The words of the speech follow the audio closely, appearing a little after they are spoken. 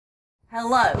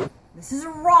Hello, this is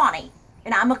Ronnie,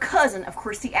 and I'm a cousin of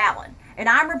Christy Allen, and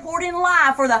I'm reporting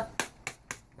live for the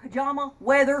Pajama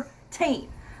Weather Team.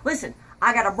 Listen,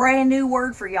 I got a brand new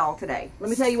word for y'all today. Let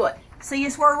me tell you what. See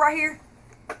this word right here?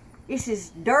 This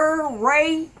is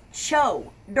DERECHO.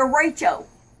 DERECHO.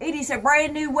 It is a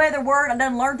brand new weather word. I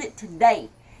done learned it today.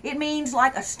 It means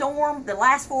like a storm that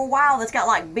lasts for a while that's got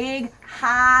like big,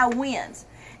 high winds.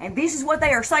 And this is what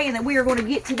they are saying that we are going to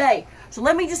get today. So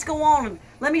let me just go on and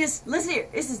let me just listen here.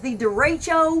 This is the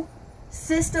DERECHO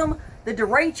system, the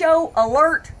DERECHO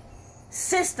alert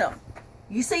system.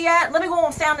 You see that? Let me go on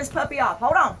and sound this puppy off.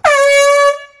 Hold on.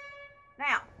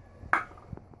 Now,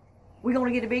 we're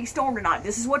going to get a big storm tonight.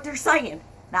 This is what they're saying.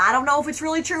 Now, I don't know if it's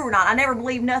really true or not. I never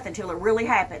believe nothing until it really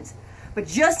happens. But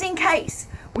just in case,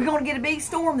 we're going to get a big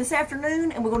storm this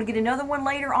afternoon, and we're going to get another one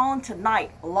later on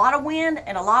tonight. A lot of wind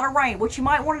and a lot of rain. What you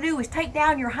might want to do is take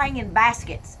down your hanging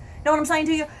baskets. Know what I'm saying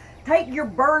to you? Take your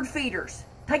bird feeders.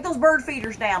 Take those bird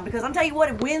feeders down, because I'm telling you what,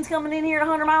 if wind's coming in here at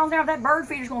 100 miles an hour, that bird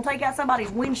feeder's going to take out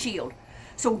somebody's windshield.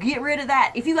 So get rid of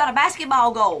that. If you got a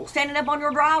basketball goal standing up on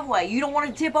your driveway, you don't want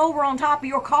it to tip over on top of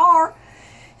your car.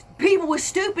 People with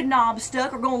stupid knobs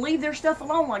stuck are going to leave their stuff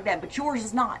alone like that, but yours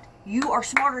is not. You are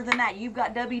smarter than that. You've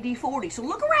got WD-40. So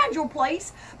look around your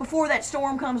place before that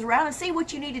storm comes around and see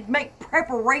what you need to make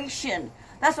preparation.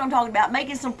 That's what I'm talking about,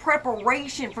 making some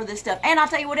preparation for this stuff. And I'll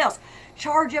tell you what else.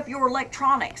 Charge up your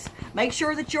electronics. Make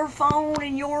sure that your phone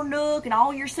and your Nook and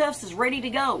all your stuff is ready to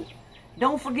go.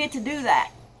 Don't forget to do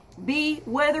that. Be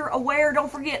weather aware.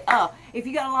 Don't forget, if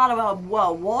you got a lot of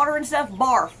water and stuff,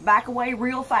 barf. Back away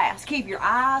real fast. Keep your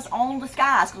eyes on the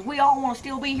skies, because we all want to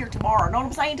still be here tomorrow. Know what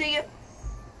I'm saying to you?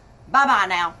 Bye-bye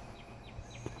now.